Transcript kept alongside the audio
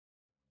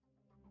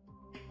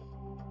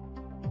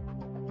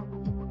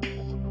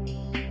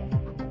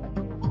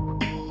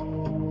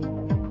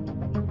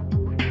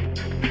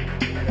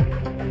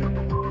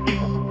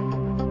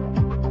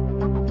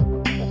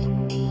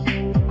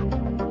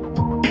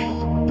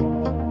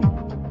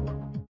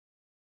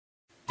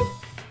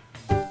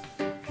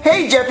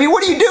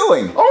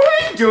doing? Oh,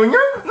 hey, Junior.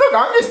 Look,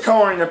 I'm just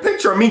coloring a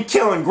picture of me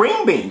killing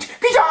green beans.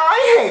 Because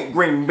I hate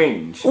green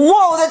beans.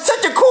 Whoa, that's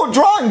such a cool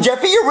drawing,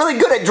 Jeffy. You're really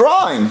good at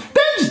drawing.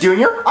 Thanks,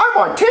 Junior. I'm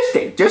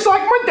autistic, just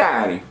like my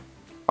daddy.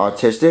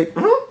 Autistic?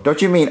 Mm-hmm.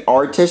 Don't you mean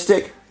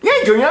artistic? Yeah,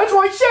 Junior, that's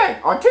what I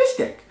said.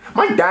 Autistic.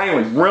 My daddy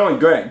was really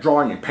good at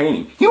drawing and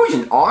painting. He was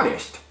an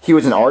artist. He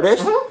was an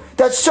artist? Mm-hmm.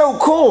 That's so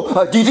cool.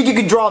 Do you think you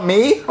could draw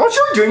me? Oh,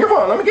 sure, Junior.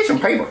 Hold on, let me get some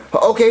paper.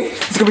 Okay,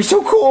 it's gonna be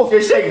so cool.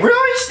 Just stay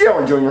really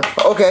still, Junior.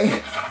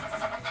 Okay.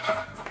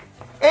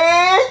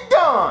 And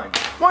done.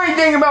 What do you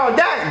think about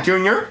that,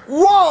 Junior?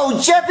 Whoa,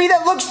 Jeffy,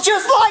 that looks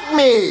just like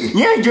me.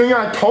 Yeah, Junior,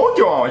 I told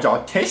you I was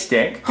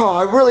autistic. Oh,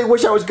 I really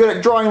wish I was good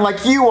at drawing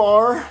like you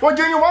are. Well,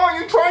 Junior, why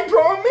don't you try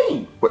drawing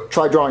me? What,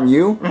 try drawing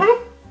you?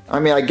 Mm-hmm. I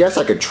mean, I guess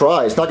I could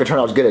try. It's not gonna turn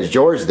out as good as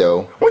yours,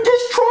 though. Well,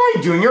 just try,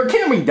 Junior. It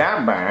can't be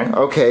that bad.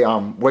 Okay,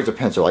 where's the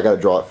pencil? I gotta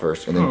draw it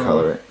first and then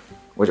color it.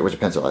 Where's your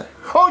pencil at?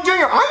 Oh,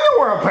 Junior, I know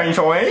where a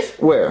pencil is.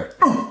 Where?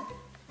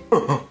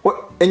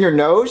 What? In your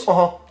nose?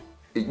 Uh-huh.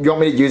 You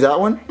want me to use that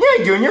one?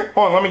 Yeah, Junior.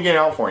 Hold on, let me get it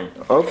out for you.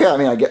 Okay, I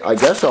mean, I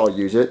guess I'll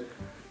use it.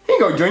 Here you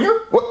go,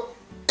 Junior. What?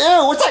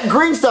 Ew, what's that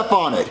green stuff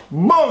on it?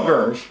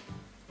 Boogers.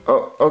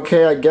 Oh,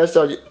 okay, I guess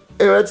I'll... Ew,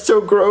 that's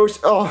so gross.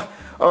 Oh,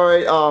 all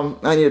right,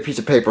 I need a piece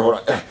of paper. Hold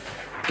on.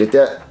 Get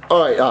that.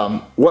 All right,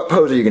 what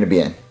pose are you going to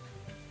be in?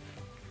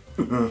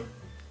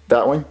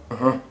 That one?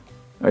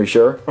 Are you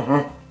sure?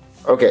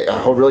 Okay,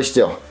 hold really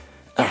still.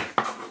 All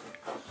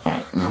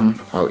right,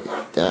 oh,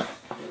 yeah, that.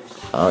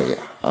 Oh,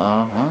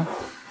 yeah,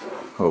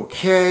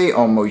 Okay,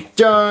 almost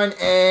done,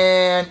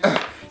 and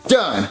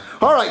done.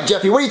 All right,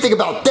 Jeffy, what do you think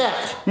about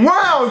that?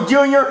 Wow,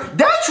 Junior,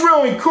 that's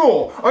really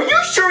cool. Are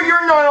you sure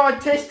you're not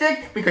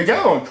autistic? Because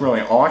that looks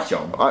really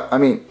awesome. I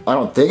mean, I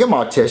don't think I'm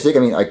autistic. I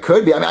mean, I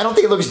could be. I mean, I don't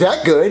think it looks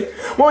that good.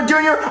 Well,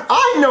 Junior,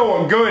 I know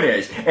what good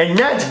is, and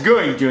that's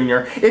good,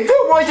 Junior. If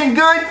it wasn't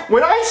good,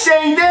 when I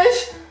say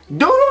this,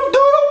 doodle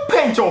doodle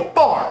pencil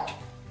fart.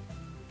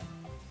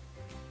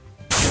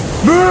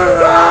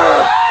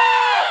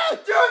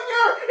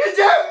 Junior, is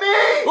that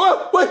me?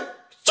 What?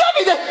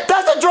 Jeffy,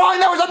 that's the drawing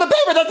that was on the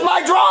paper. That's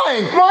my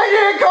drawing. Why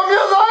did it come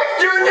to life,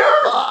 Junior?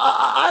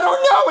 I don't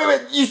know.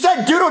 You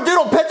said doodle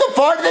doodle pencil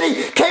fart, and then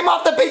he came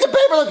off the piece of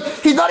paper. Look,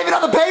 he's not even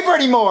on the paper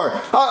anymore.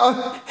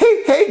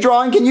 Hey,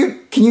 drawing, can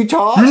you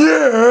talk?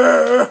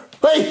 Yeah.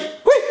 Wait.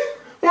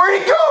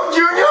 Where'd it go,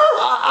 Junior?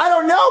 I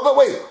don't know, but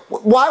wait.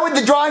 Why would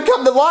the drawing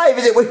come to life?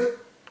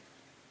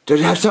 Does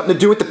it have something to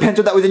do with the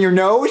pencil that was in your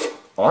nose?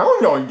 I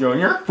don't know,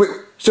 Junior. Wait,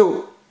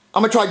 so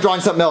I'm gonna try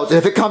drawing something else. And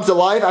if it comes to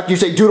life after you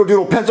say doodle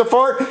doodle pencil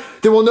fart,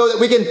 then we'll know that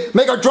we can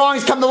make our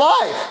drawings come to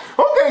life.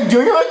 Okay,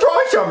 Junior, let's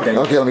draw something.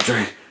 Okay, let me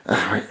try. All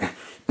right.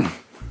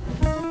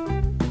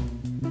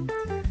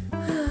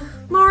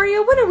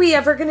 Mario, when are we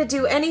ever gonna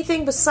do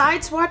anything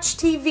besides watch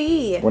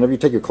TV? Whenever you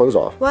take your clothes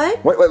off.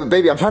 What? Wait,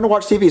 baby, I'm trying to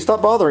watch TV.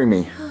 Stop bothering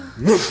me.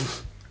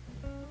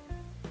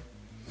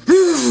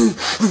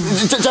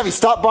 Jeffy,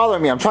 stop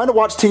bothering me. I'm trying to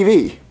watch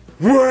TV.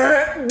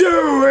 What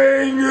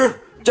doing?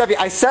 Jeffy,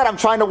 I said I'm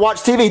trying to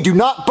watch TV. Do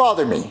not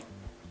bother me.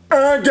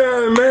 I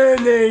got a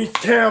mayonnaise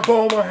tap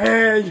on my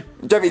head.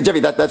 Jeffy,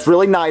 that's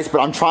really nice,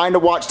 but I'm trying to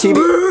watch TV.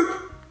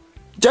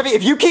 Jeffy,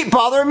 if you keep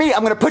bothering me,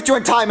 I'm gonna put you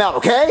in timeout,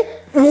 okay?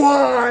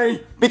 Why?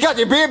 Because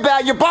you're being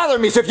bad, you're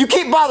bothering me. So if you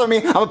keep bothering me,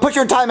 I'm gonna put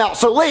you in timeout.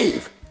 So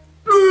leave.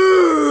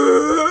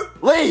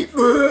 Leave.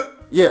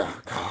 Yeah,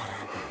 God.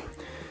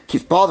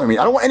 Keeps bothering me.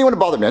 I don't want anyone to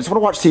bother me. I just want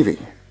to watch TV.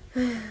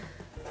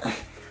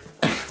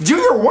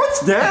 Junior,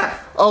 what's that?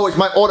 Oh, it's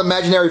my old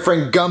imaginary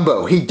friend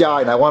Gumbo. He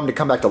died and I want him to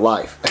come back to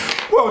life.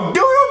 Well,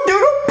 doodle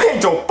doodle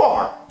pencil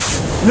fart.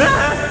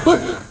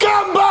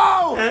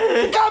 Gumbo!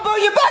 Gumbo,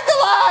 you're back to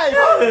life!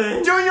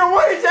 Junior,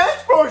 what is that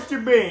supposed to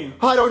be?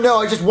 I don't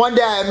know. Just one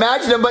day I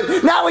imagined him,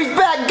 but now he's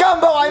back.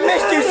 Gumbo, I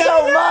missed you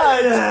so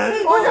much.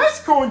 Oh, that's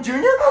cool,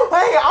 Junior.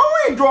 Hey, I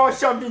want to draw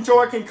something so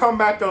I can come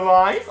back to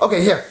life.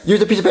 Okay, here.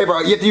 Use a piece of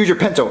paper. You have to use your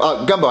pencil.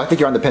 Gumbo, I think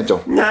you're on the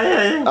pencil.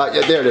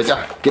 Yeah, there it is.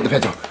 Get the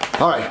pencil.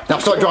 All right, now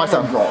start drawing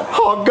something.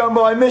 Oh,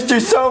 Gumbo, I missed you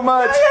so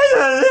much.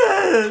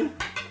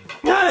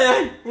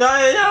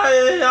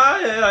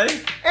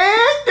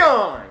 And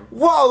done.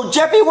 Whoa,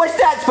 Jeffy, what's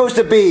that supposed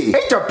to be?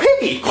 It's a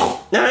piggy.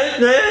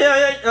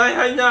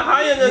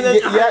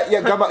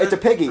 Yeah, Gumbo, it's a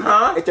piggy.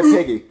 It's a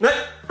piggy.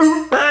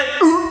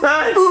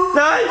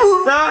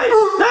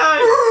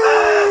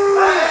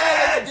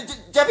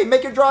 Jeffy,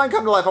 make your drawing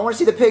come to life. I want to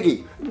see the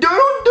piggy.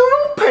 Doodle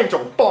doodle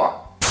pencil fart.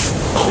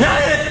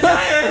 Hey,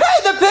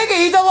 the piggy,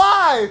 he's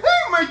alive!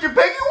 Hey, Mr.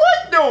 Piggy,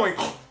 what doing?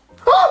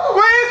 Oh,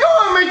 where you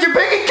going, Mr.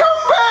 Piggy?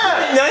 Come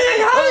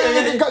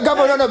back!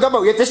 Gumbo, no,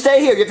 Gumbo, you have to stay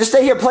here. You have to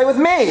stay here, play with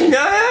me.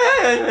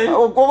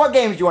 Well, what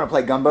games do you want to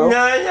play, Gumbo?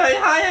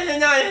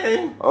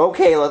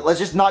 Okay, let's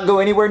just not go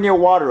anywhere near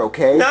water,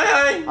 okay?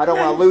 I don't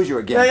want to lose you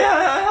again.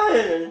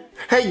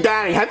 Hey,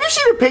 Daddy, have you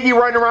seen a piggy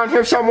running around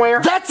here somewhere?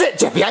 That's it,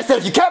 Jeffy. I said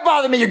if you can't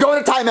bother me, you're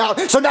going to timeout,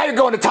 so now you're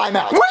going to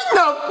timeout. When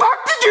the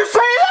fuck did you say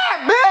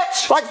that,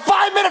 bitch? Like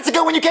 5 minutes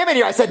ago when you came in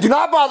here, I said, do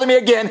not bother me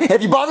again.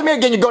 If you bother me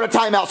again, you're going to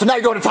timeout, so now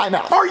you're going to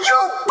timeout. Are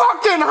you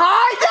fucking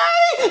high,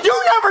 Daddy?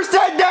 You never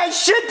said that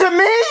shit to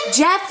me!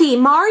 Jeffy,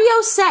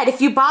 Mario said if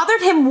you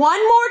bothered him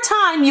one more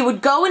time, you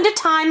would go into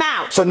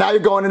timeout. So now you're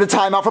going into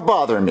timeout for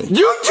bothering me.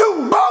 You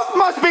two both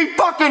must be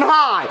fucking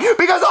high!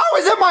 Because I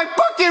was in my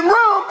fucking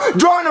room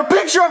drawing a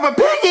picture of a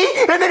piggy,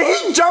 and then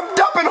he jumped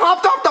up and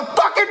hopped off the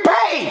fucking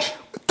page!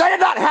 That did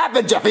not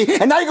happen, Jeffy,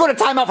 and now you're going to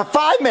timeout for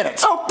 5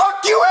 minutes. Oh,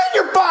 fuck you and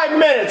your 5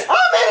 minutes!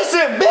 I'm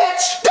innocent,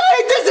 bitch!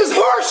 Dang, this is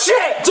horse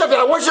shit! Jeffy,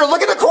 I want you to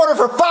look at the corner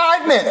for 5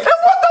 minutes. And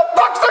what the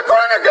fuck's the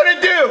corner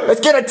gonna do? It's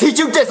going to teach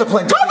you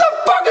discipline, Jeffy. How the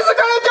fuck is it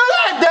gonna do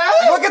that,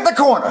 Daddy? Look at the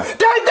corner.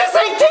 Daddy, this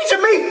ain't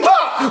teaching me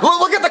fuck!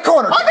 Look at the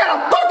corner. I got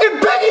a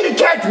fucking piggy to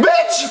catch,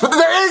 bitch! But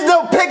there is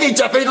no piggy,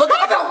 Jeffy. Look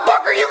How at the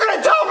fuck are you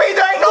gonna tell me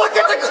there ain't no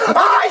fucking...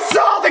 I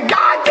saw the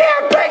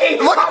goddamn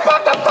piggy! Look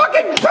about the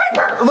fucking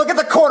paper! Look at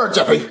the corner,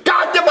 Jeffy.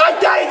 Goddamn, my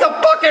daddy's a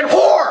fucking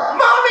whore!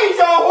 Mommy's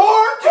a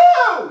whore,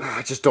 too!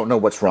 I just don't know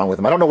what's wrong with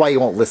him. I don't know why he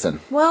won't listen.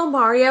 Well,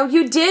 Mario,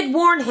 you did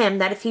warn him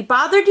that if he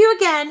bothered you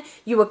again,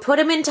 you would put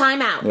him in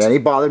timeout. Yeah, and he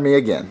bothered me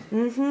again.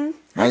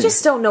 I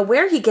just don't know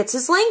where he gets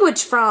his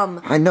language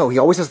from. I know, he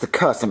always has the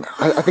cuss.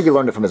 I think he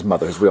learned it from his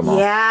mother, his real mom.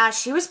 Yeah,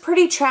 she was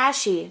pretty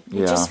trashy.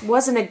 It just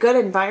wasn't a good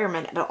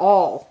environment at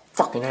all.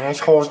 Fucking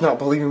asshole's not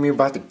believing me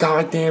about the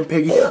goddamn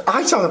piggy.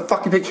 I saw the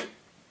fucking piggy.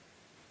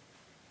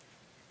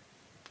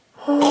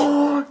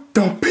 Oh,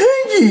 the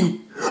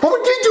piggy! I'm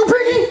gonna get you,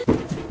 piggy!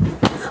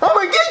 I'm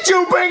gonna get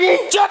you,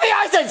 piggy! Jeffy,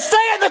 I said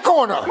stay in the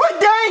corner! But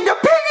dang, the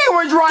piggy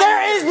was right!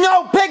 There is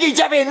no piggy,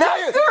 Jeffy, and now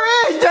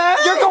There is,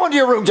 Daddy! you're going to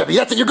your room, Jeffy.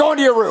 That's it, you're going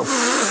to your room.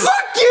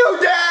 Fuck you,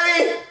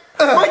 Daddy!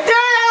 But Daddy,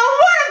 I don't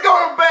wanna go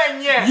to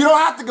bed yet! You don't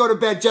have to go to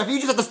bed, Jeffy. You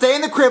just have to stay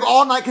in the crib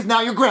all night because now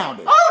you're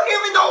grounded. I don't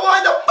even know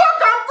why the fuck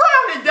I'm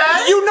grounded,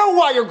 Daddy! You know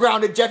why you're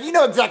grounded, Jeffy. You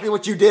know exactly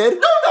what you did.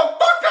 No, the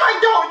fuck I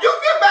don't! You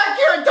get back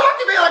here and talk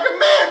to me like a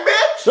man,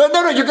 bitch! No,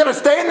 you're gonna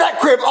stay in that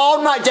crib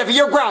all night, Jeffy.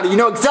 You're grounded. You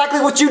know exactly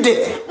what you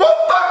did. Well,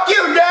 fuck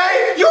you,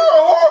 Daddy! You're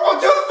a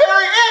horrible tooth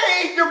fairy and an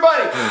Easter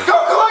bunny! Go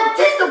collect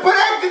teeth and put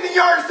eggs in the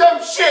yard or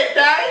some shit,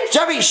 Daddy!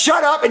 Jeffy,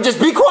 shut up and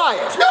just be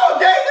quiet. No,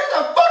 Daddy,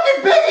 there's a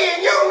fucking piggy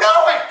and you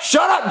know it!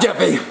 Shut up,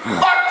 Jeffy.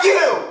 Fuck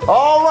you!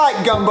 All right,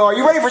 Gumbo, are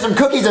you ready for some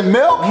cookies and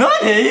milk? No.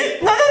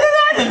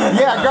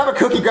 Yeah, grab a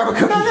cookie, grab a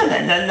cookie.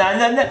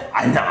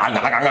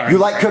 You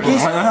like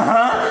cookies?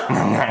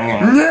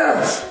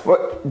 Yes!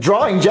 What?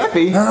 Drawing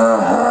Jeffy?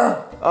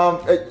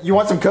 You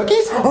want some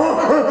cookies?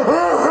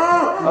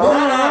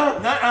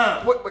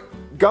 What,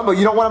 Gumbo,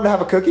 you don't want him to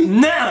have a cookie?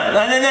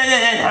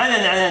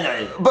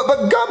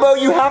 But Gumbo,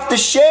 you have to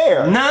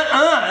share.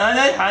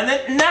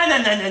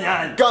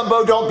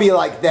 Gumbo, don't be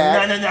like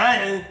that.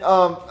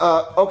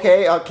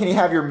 Okay, can he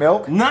have your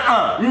milk?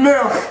 Milk!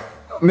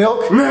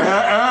 Milk?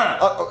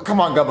 Come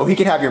on, Gumbo, he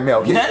can have your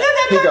milk. Here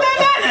you go.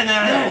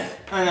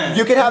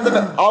 You can have the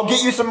milk. I'll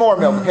get you some more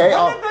milk, okay?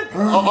 I'll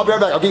be right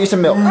back. I'll get you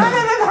some milk. What am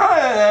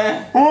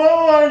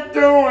I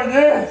doing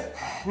this?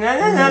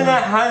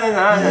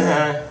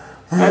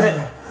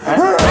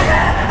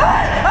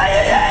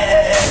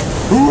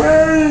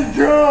 Where'd he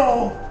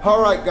go?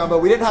 All right, Gumbo,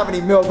 we didn't have any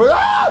milk, but...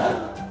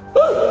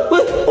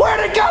 Where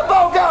did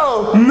Gumbo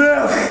go?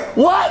 Milk!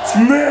 What?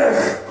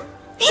 Milk!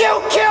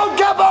 You killed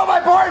Gumbo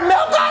by pouring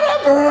milk on him?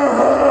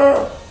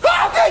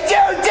 How could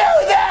you do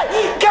that,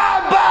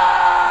 Gumbo?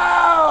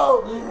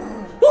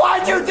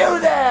 Why'd you do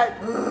that?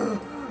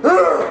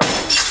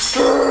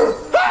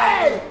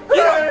 Hey!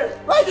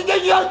 Why did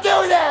you don't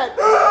do that?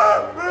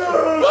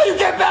 Will you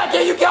get back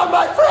here? You killed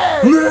my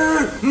friend!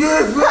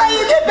 Hey,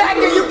 you get back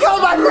here! You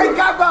killed my friend,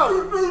 Gumbo!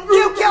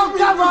 You killed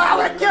Gumbo! I'm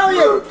gonna kill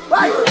you!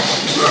 Hey,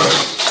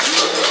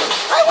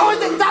 what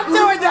was it? Stop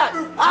doing that!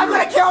 I'm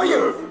gonna kill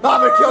you!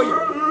 I'm gonna kill you!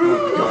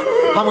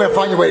 I'm gonna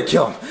find a way to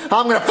kill him.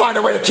 I'm gonna find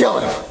a way to kill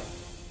him.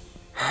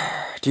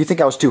 Do you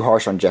think I was too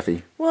harsh on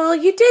Jeffy? Well,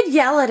 you did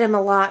yell at him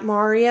a lot,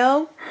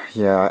 Mario.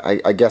 Yeah,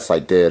 I guess I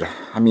did.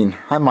 I mean,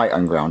 I might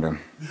unground him.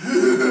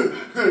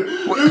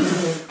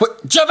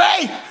 What?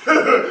 Jeffy!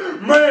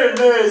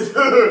 Mayonnaise!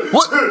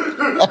 What?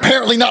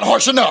 Apparently not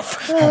harsh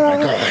enough. Oh my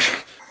gosh.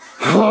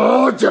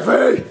 Oh,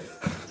 Jeffy!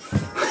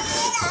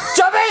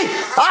 Jeffy!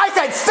 I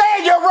said stay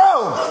in your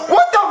room!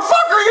 What the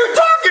fuck are you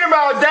talking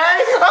about,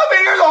 Daddy? I've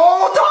been here the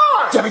whole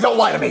time! Jeffy, don't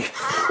lie to me.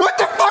 What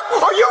the fuck?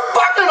 Are you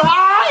fucking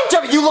high?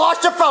 Jeffy, you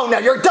lost your phone now.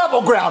 You're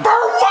double ground. For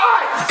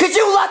what? Because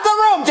you left the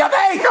room,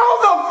 Jeffy! No,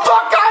 the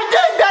fuck I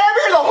did, Daddy! I've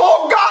been here the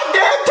whole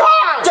goddamn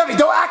time! Jeffy,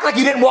 don't act like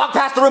you didn't walk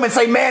past the room and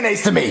say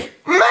mayonnaise to me.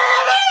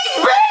 Mayonnaise,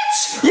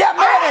 bitch! Yeah,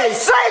 mayonnaise!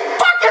 Say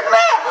fucking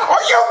man!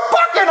 Are you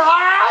fucking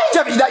high?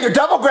 Jeffy, now you're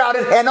double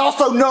grounded and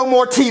also no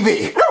more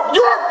TV. No,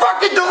 you're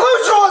fucking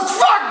delusional as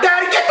fuck,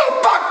 Daddy! Get the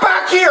fuck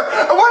back here!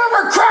 And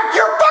whatever crack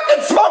you're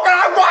fucking smoking,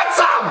 I want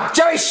some!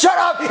 Jeffy, shut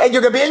up and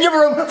you're gonna be in your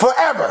room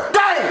forever.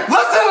 Daddy,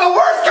 listen to the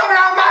words coming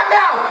out of my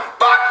mouth!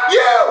 Fuck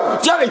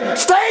you! Jeffy,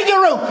 stay in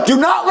your room. Do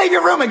not leave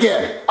your room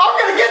again. I'm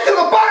gonna get to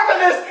the bottom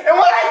of this, and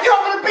when I do,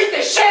 I'm gonna beat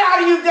the shit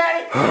out of you,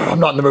 Daddy! I'm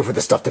not in the mood for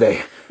this stuff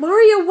today.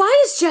 Mario,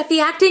 why is Jeffy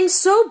acting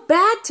so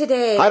bad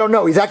today? I don't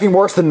know. He's acting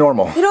worse than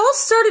normal. It all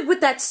started with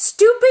that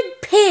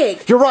stupid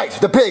pig. You're right.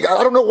 The pig.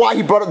 I don't know why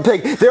he brought up the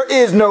pig. There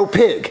is no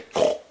pig.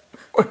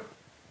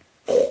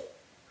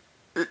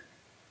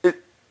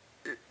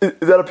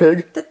 Is that a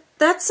pig?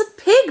 That's a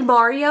pig,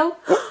 Mario.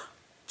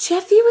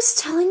 Jeffy was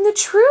telling the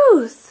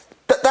truth.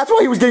 That's why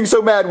he was getting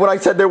so mad when I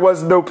said there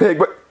was no pig,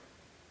 but...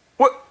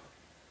 What?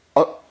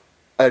 I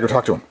gotta go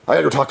talk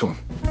to him.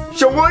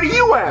 So what do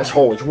you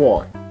assholes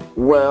want?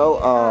 Well,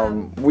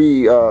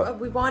 we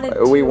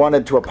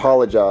wanted to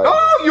apologize.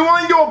 Oh, you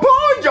wanted to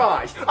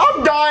apologize?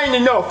 I'm dying to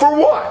know. For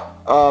what?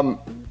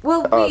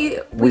 Well,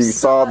 we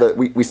saw the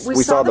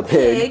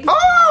pig.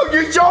 Oh,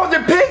 you saw the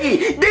piggy!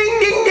 Ding,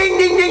 ding, ding,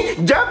 ding,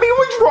 ding! Jeffy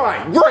was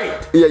right. Great.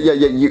 Yeah.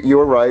 You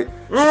were right.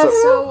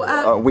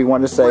 So we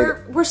want to say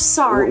we're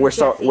sorry.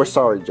 We're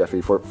sorry,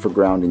 Jeffy, for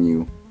grounding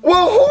you.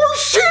 Well,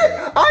 horse shit!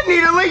 I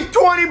need at least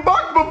 $20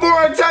 before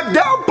I accept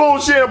that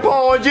bullshit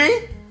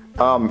apology.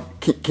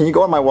 Can you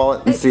go in my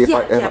wallet and see if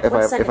I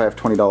have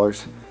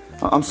 $20?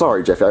 I'm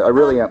sorry, Jeffy. I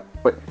really am.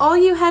 But all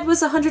you had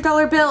was a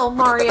 $100 bill,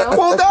 Mario.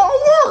 Well,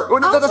 that'll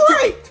work. That's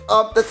great.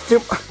 That's too.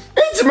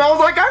 It smells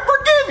like I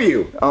forgive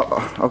you.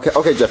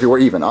 Okay, Jeffy, we're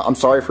even. I'm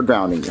sorry for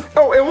grounding you.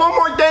 Oh, and one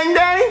more thing,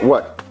 Daddy.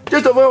 What?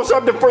 Just a little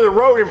something for the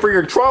road and for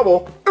your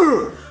trouble.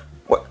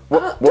 What?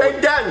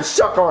 Take that and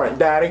suck on it,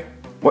 Daddy.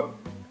 What?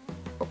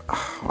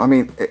 I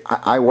mean,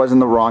 I was in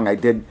the wrong. I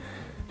did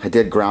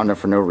ground him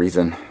for no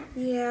reason.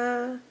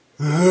 Yeah.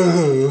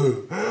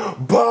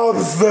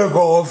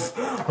 Popsicles.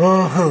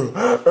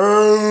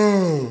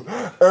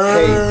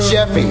 Hey,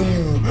 Jeffy.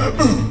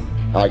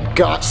 I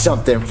got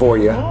something for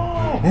you.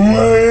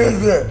 What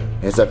is it?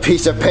 It's a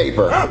piece of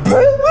paper.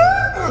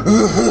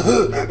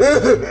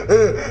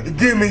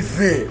 Give me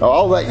see. Oh,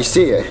 I'll let you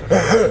see it.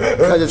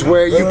 Because it's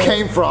where you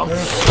came from.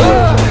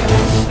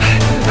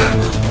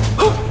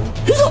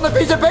 He's on the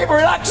piece of paper.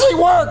 It actually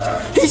worked.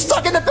 He's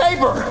stuck in the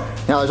paper.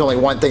 Now there's only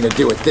one thing to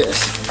do with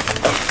this.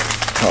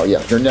 Oh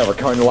yeah, you're never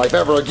coming to life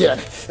ever again.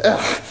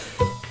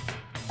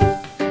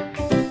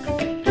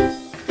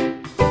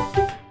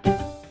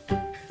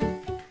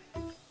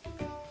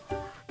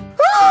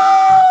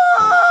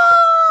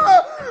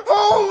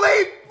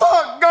 Holy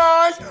fuck,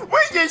 guys! We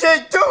just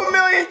hit 2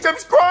 million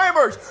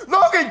subscribers!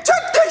 Logan,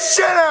 check this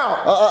shit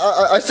out!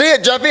 I see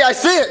it, Jeffy. I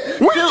see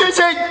it. We just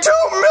hit 2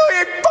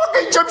 million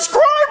fucking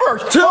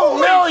subscribers! 2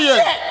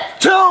 million! Shit.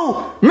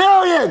 2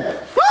 million!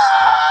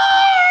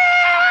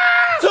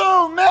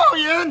 2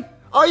 million?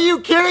 Are you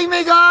kidding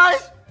me,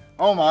 guys?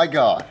 Oh my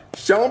god.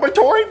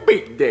 Celebratory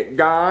beat dick,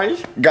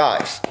 guys.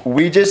 Guys,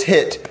 we just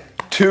hit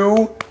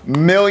 2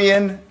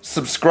 million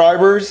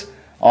subscribers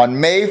on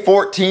May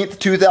 14th,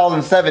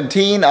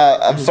 2017.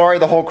 I'm sorry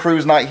the whole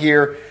crew's not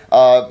here.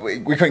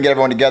 We couldn't get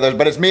everyone together,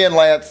 but it's me and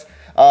Lance.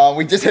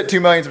 We just hit 2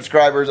 million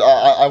subscribers.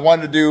 I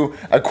wanted to do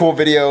a cool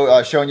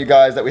video showing you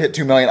guys that we hit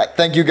 2 million.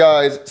 Thank you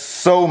guys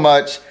so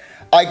much.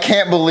 I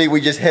can't believe we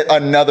just hit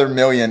another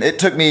million. It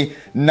took me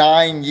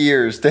 9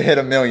 years to hit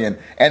a million,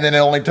 and then it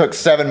only took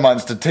 7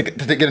 months to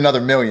get another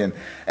million.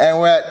 And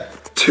we're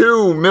at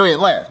 2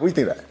 million. Lance, what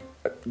do you think of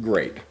that?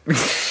 Great.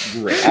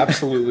 Great.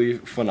 Absolutely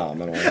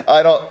phenomenal.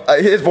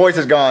 His voice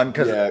is gone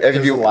because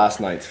last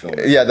night's film.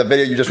 Yeah, the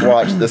video you just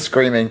watched, the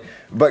screaming.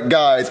 But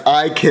guys,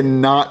 I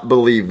cannot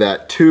believe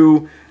that.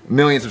 2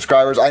 million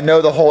subscribers. I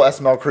know the whole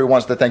SML crew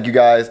wants to thank you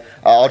guys.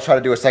 I'll try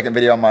to do a second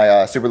video on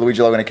my Super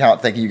Luigi Logan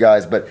account thanking you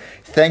guys. But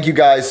thank you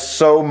guys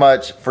so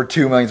much for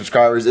 2 million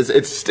subscribers.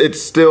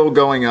 It's still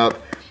going up.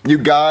 You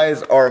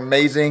guys are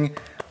amazing.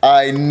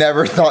 I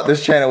never thought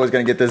this channel was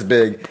going to get this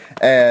big.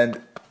 And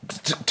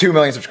 2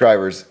 million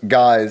subscribers.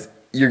 Guys,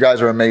 you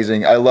guys are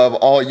amazing. I love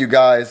all you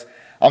guys.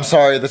 I'm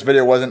sorry this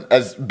video wasn't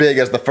as big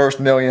as the first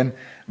million,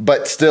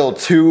 but still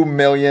 2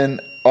 million.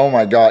 Oh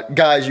my god.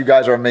 Guys, you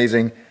guys are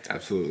amazing.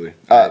 Absolutely.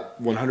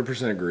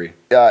 100% agree.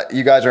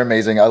 You guys are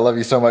amazing. I love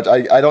you so much.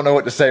 I don't know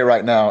what to say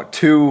right now.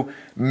 2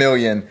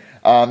 million.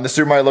 The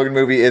Super Mario Logan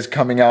movie is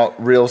coming out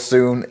real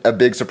soon. A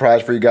big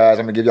surprise for you guys.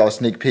 I'm going to give y'all a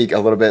sneak peek a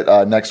little bit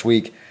next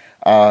week.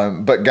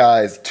 But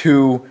guys,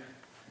 2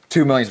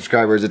 million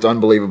subscribers. It's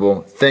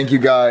unbelievable. Thank you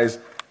guys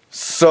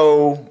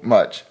so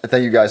much.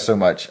 Thank you guys so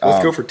much.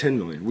 Let's go for 10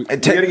 million. We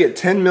got to get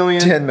 10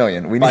 million. 10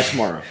 million. We by need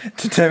tomorrow.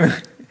 To 10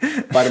 million.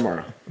 By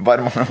tomorrow. By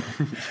tomorrow.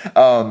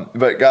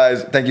 But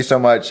guys, thank you so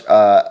much.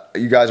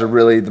 You guys are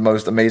really the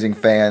most amazing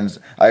fans.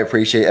 I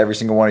appreciate every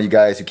single one of you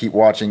guys who keep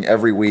watching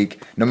every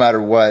week, no matter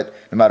what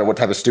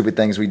type of stupid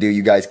things we do.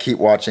 You guys keep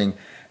watching,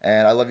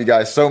 and I love you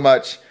guys so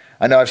much.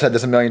 I know I've said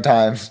this a million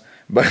times,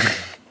 but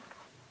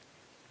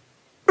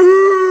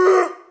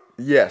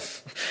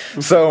yes.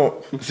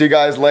 So see you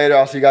guys later.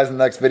 I'll see you guys in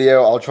the next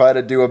video. I'll try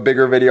to do a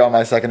bigger video on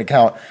my second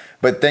account.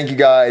 But thank you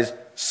guys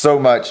so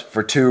much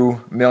for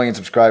 2 million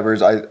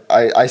subscribers.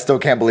 I still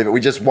can't believe it.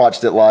 We just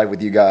watched it live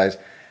with you guys.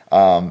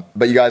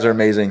 But you guys are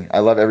amazing. I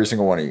love every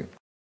single one of you.